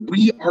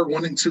we are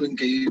wanting to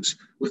engage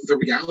with the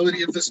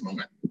reality of this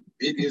moment.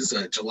 It is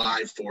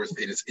July 4th.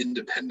 It is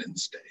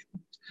Independence Day.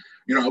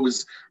 You know, I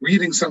was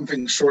reading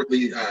something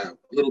shortly a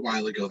little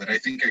while ago that I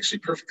think actually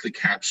perfectly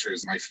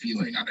captures my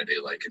feeling on a day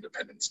like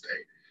Independence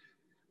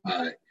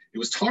Day. It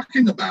was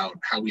talking about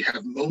how we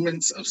have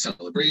moments of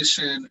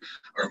celebration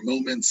or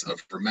moments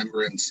of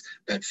remembrance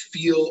that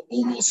feel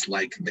almost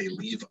like they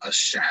leave a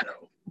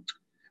shadow.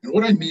 And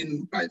what I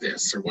mean by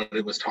this, or what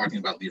it was talking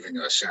about leaving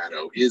a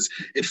shadow, is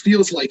it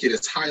feels like it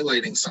is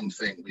highlighting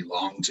something we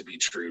long to be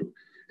true.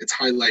 It's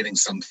highlighting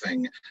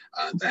something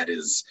that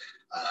is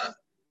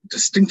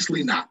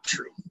distinctly not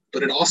true,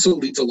 but it also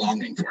leads a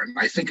longing for it. And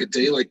I think a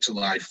day like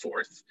July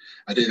 4th,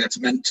 a day that's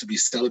meant to be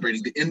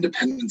celebrating the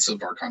independence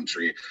of our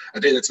country, a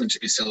day that's meant to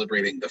be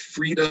celebrating the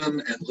freedom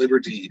and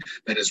liberty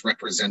that is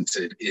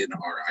represented in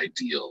our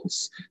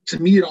ideals, to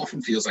me, it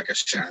often feels like a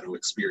shadow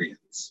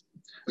experience.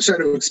 A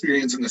shadow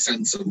experience in the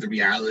sense of the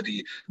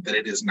reality that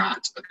it is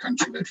not a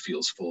country that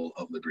feels full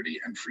of liberty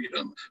and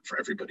freedom for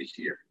everybody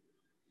here.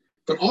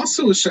 But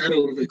also a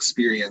shadow of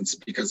experience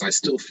because I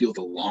still feel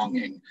the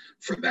longing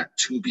for that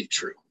to be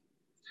true.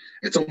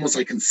 It's almost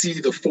like I can see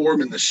the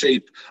form and the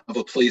shape of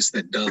a place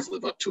that does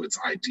live up to its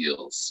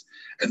ideals.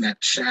 And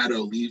that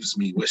shadow leaves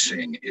me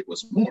wishing it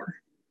was more.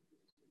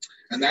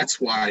 And that's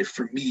why,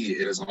 for me,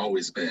 it has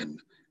always been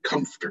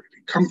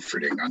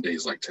comforting on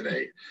days like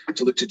today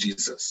to look to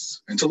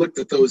Jesus and to look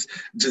at those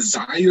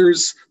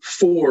desires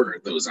for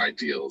those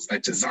ideals,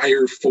 that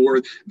desire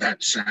for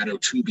that shadow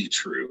to be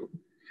true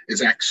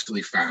is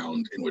actually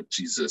found in what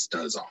Jesus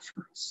does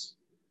offer us.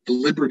 The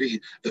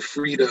liberty, the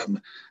freedom,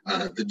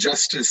 the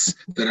justice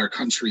that our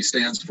country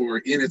stands for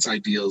in its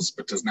ideals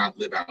but does not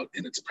live out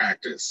in its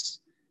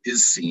practice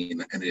is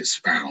seen and is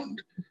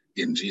found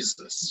in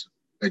Jesus.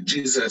 That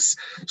Jesus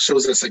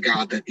shows us a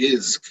God that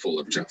is full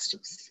of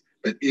justice,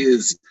 that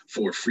is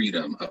for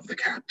freedom of the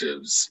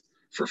captives,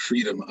 for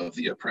freedom of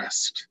the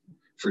oppressed,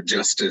 for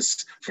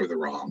justice for the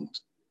wronged.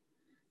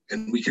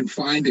 And we can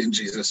find in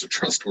Jesus a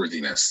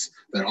trustworthiness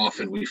that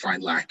often we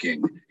find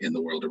lacking in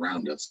the world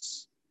around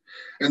us.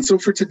 And so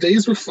for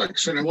today's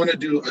reflection, I want to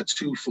do a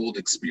twofold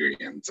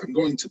experience. I'm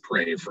going to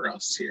pray for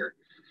us here.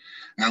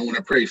 And I want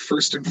to pray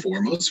first and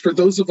foremost for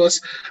those of us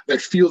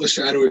that feel the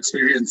shadow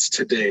experience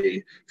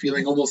today,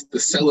 feeling almost the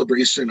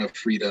celebration of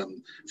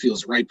freedom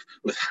feels ripe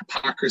with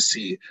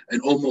hypocrisy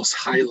and almost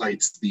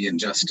highlights the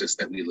injustice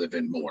that we live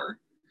in more.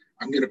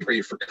 I'm going to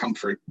pray for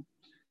comfort,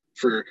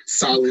 for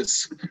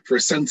solace, for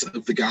a sense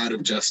of the God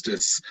of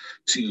justice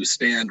to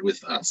stand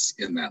with us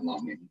in that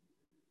longing.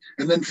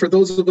 And then for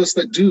those of us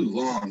that do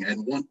long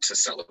and want to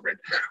celebrate,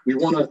 we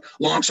want to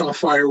launch off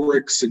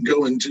fireworks and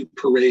go and do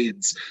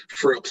parades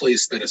for a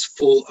place that is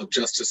full of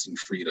justice and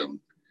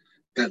freedom.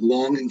 That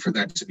longing for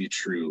that to be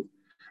true,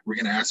 we're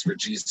going to ask for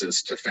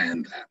Jesus to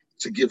fan that,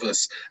 to give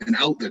us an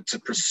outlet to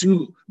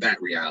pursue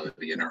that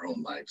reality in our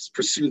own lives,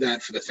 pursue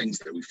that for the things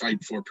that we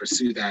fight for,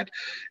 pursue that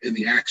in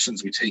the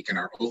actions we take in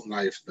our own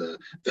life, the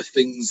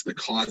things, the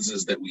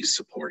causes that we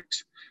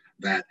support.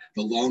 That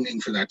the longing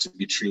for that to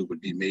be true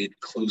would be made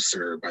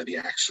closer by the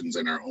actions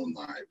in our own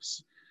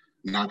lives,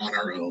 not on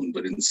our own,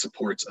 but in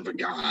support of a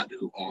God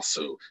who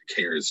also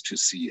cares to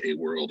see a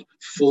world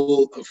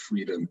full of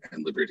freedom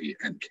and liberty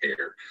and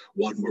care,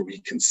 one where we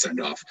can send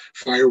off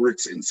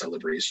fireworks in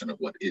celebration of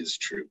what is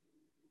true.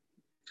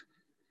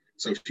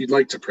 So if you'd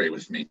like to pray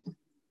with me,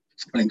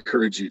 I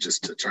encourage you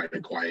just to try to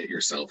quiet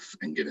yourself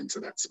and get into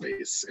that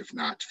space. If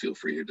not, feel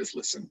free to just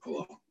listen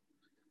along.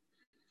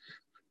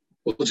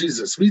 Well,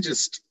 Jesus, we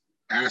just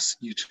ask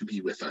you to be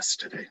with us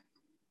today.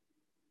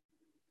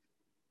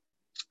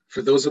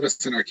 For those of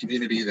us in our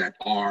community that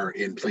are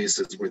in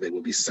places where they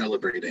will be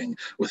celebrating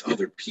with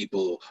other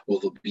people,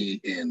 will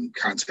be in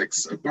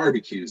contexts of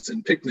barbecues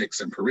and picnics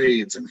and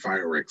parades and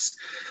fireworks,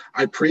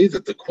 I pray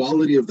that the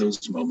quality of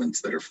those moments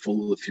that are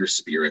full of your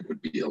spirit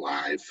would be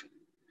alive.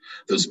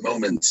 Those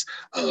moments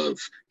of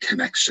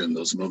connection,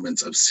 those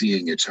moments of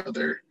seeing each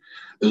other,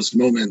 those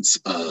moments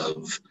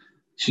of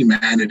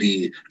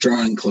humanity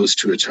drawing close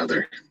to each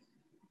other.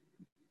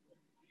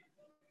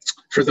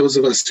 For those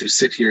of us who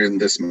sit here in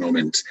this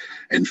moment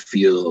and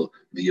feel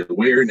the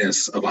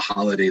awareness of a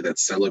holiday that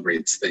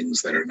celebrates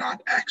things that are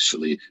not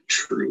actually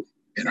true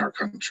in our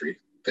country,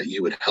 that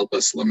you would help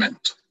us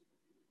lament.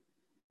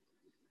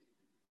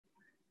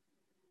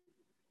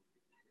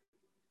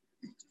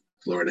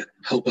 Lord,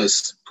 help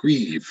us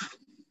grieve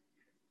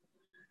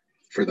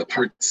for the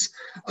parts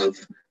of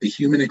the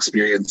human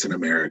experience in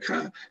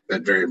America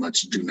that very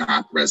much do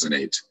not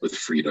resonate with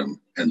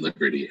freedom and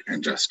liberty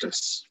and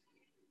justice.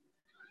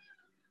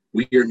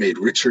 We are made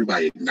richer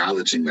by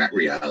acknowledging that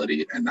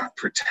reality and not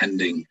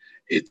pretending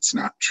it's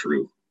not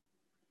true.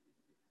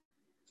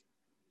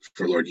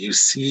 For Lord, you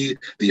see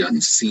the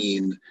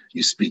unseen,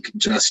 you speak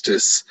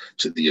justice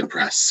to the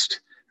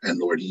oppressed, and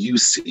Lord, you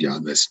see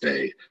on this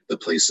day the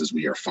places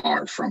we are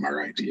far from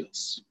our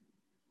ideals.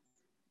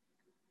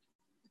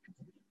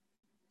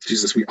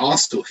 Jesus, we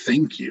also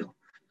thank you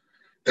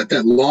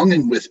that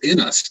longing within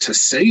us to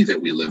say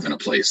that we live in a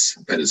place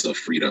that is of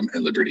freedom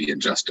and liberty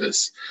and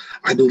justice,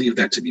 I believe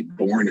that to be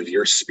born of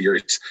your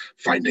spirit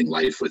finding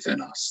life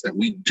within us, that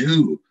we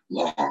do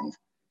long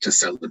to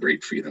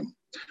celebrate freedom.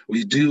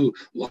 We do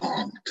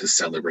long to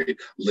celebrate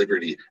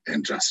liberty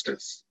and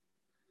justice.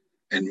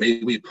 And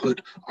may we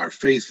put our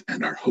faith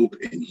and our hope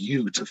in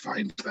you to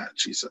find that,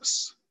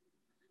 Jesus.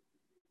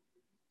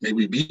 May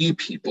we be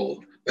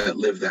people that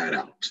live that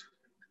out.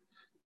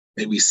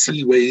 May we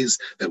see ways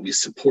that we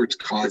support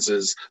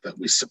causes, that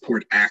we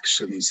support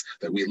actions,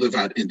 that we live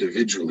out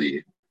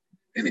individually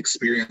an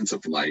experience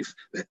of life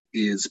that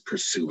is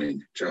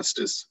pursuing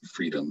justice,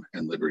 freedom,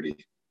 and liberty.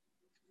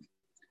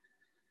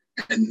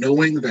 And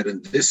knowing that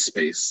in this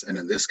space and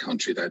in this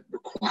country, that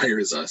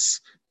requires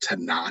us to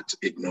not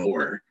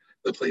ignore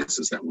the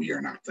places that we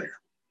are not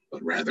there,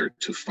 but rather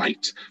to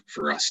fight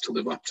for us to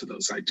live up to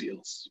those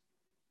ideals.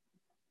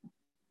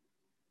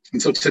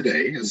 And so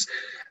today, as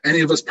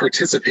any of us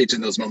participate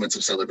in those moments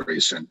of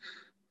celebration,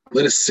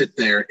 let us sit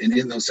there and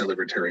in those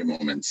celebratory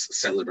moments,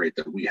 celebrate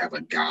that we have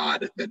a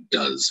God that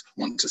does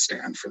want to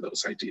stand for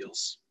those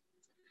ideals,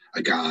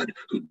 a God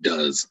who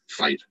does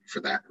fight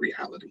for that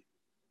reality.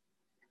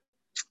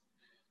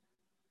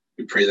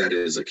 We pray that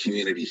as a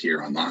community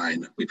here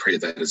online. We pray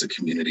that as a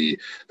community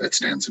that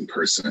stands in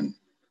person.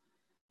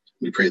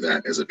 We pray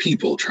that as a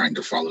people trying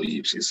to follow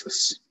you,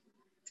 Jesus.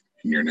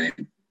 In your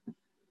name.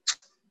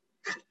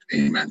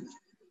 Amen.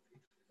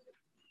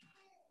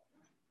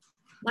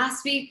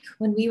 Last week,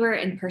 when we were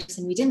in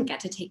person, we didn't get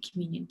to take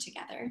communion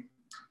together.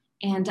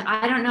 And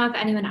I don't know if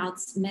anyone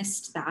else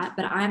missed that,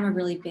 but I'm a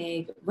really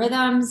big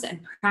rhythms and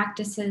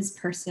practices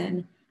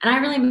person. And I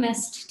really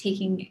missed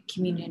taking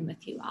communion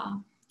with you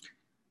all.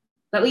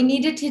 But we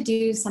needed to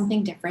do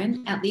something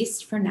different, at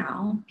least for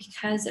now,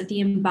 because of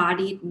the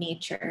embodied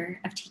nature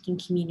of taking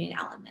communion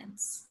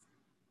elements.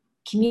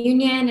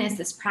 Communion is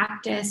this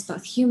practice,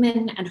 both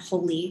human and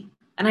holy.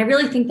 And I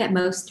really think that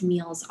most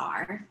meals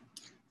are.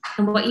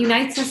 And what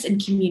unites us in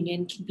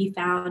communion can be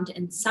found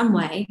in some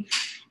way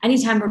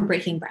anytime we're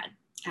breaking bread,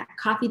 at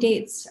coffee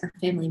dates or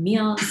family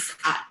meals,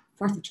 at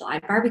 4th of July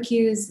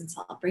barbecues and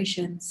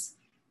celebrations.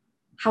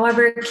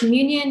 However,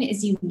 communion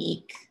is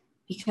unique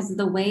because of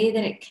the way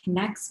that it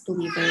connects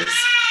believers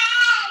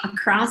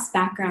across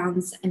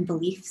backgrounds and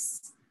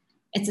beliefs.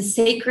 It's a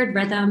sacred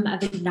rhythm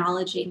of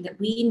acknowledging that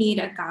we need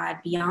a God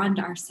beyond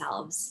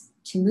ourselves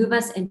to move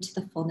us into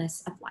the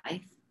fullness of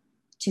life,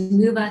 to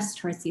move us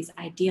towards these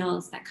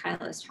ideals that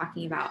Kyla is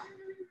talking about,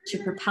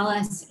 to propel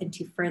us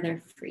into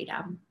further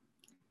freedom.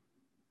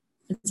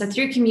 And so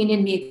through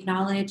communion, we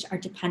acknowledge our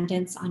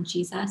dependence on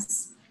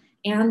Jesus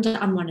and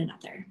on one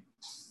another.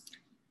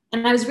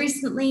 And I was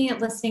recently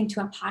listening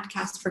to a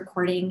podcast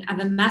recording of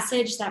a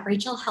message that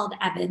Rachel Held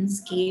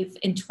Evans gave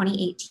in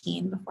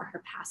 2018 before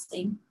her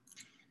passing.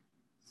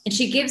 And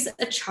she gives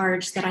a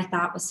charge that I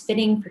thought was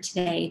fitting for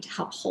today to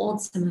help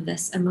hold some of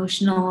this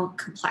emotional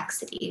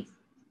complexity.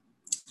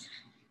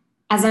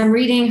 As I'm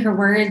reading her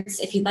words,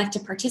 if you'd like to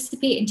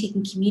participate in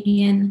taking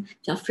communion,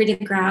 feel free to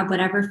grab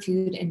whatever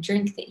food and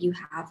drink that you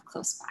have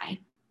close by.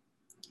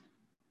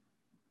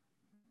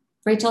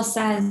 Rachel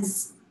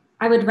says,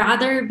 I would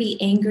rather be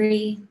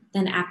angry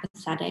than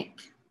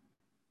apathetic.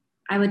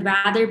 I would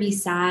rather be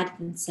sad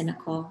than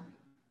cynical.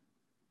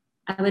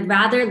 I would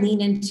rather lean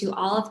into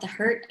all of the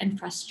hurt and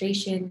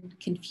frustration,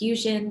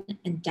 confusion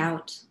and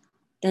doubt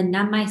than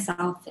numb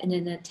myself in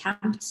an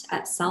attempt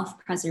at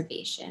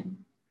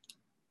self-preservation.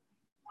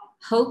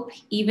 Hope,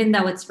 even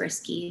though it's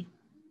risky.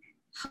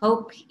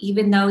 Hope,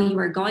 even though you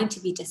are going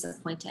to be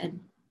disappointed.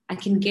 I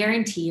can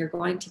guarantee you're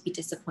going to be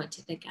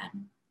disappointed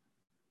again.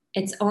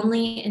 It's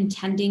only in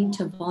tending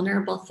to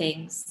vulnerable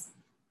things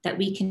that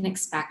we can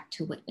expect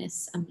to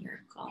witness a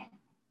miracle.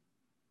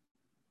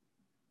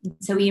 And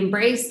so we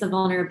embrace the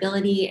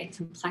vulnerability and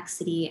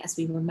complexity as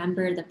we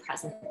remember the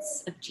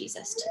presence of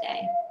Jesus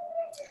today.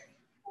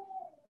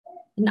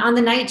 And on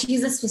the night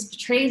Jesus was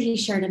betrayed, he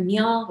shared a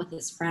meal with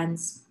his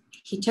friends.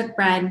 He took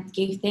bread,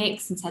 gave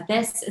thanks, and said,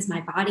 "This is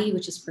my body,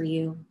 which is for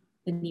you.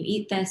 When you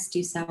eat this,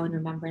 do so in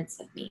remembrance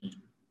of me."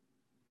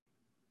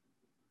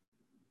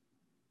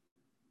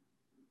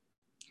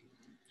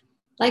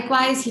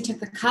 Likewise, he took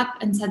the cup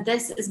and said,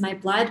 "This is my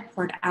blood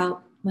poured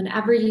out.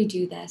 Whenever you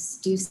do this,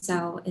 do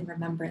so in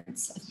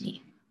remembrance of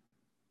me."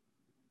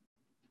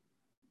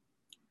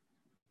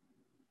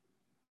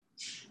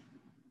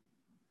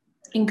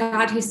 In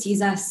God who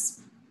sees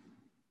us,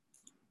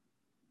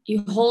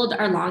 you hold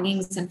our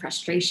longings and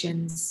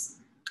frustrations,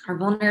 our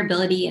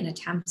vulnerability and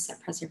attempts at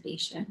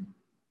preservation.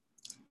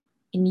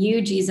 In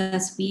you,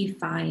 Jesus, we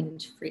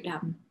find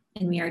freedom,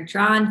 and we are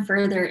drawn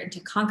further into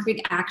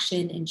concrete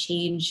action and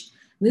change,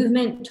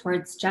 movement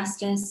towards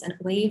justice and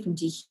away from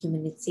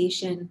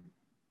dehumanization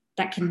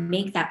that can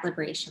make that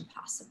liberation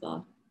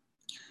possible.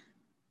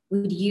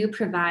 Would you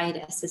provide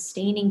a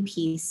sustaining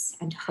peace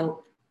and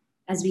hope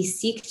as we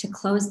seek to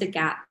close the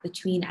gap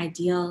between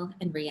ideal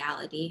and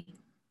reality?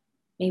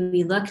 May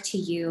we look to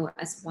you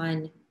as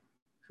one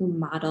who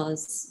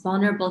models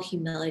vulnerable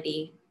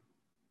humility,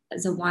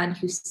 as a one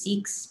who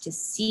seeks to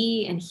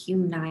see and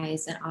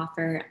humanize and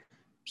offer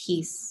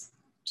peace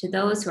to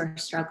those who are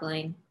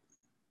struggling,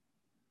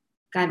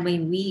 God, may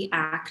we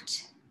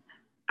act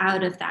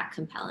out of that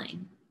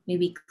compelling. May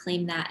we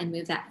claim that and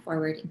move that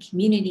forward in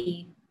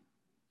community,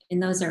 in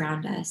those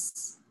around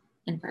us,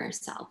 and for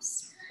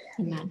ourselves.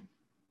 Amen.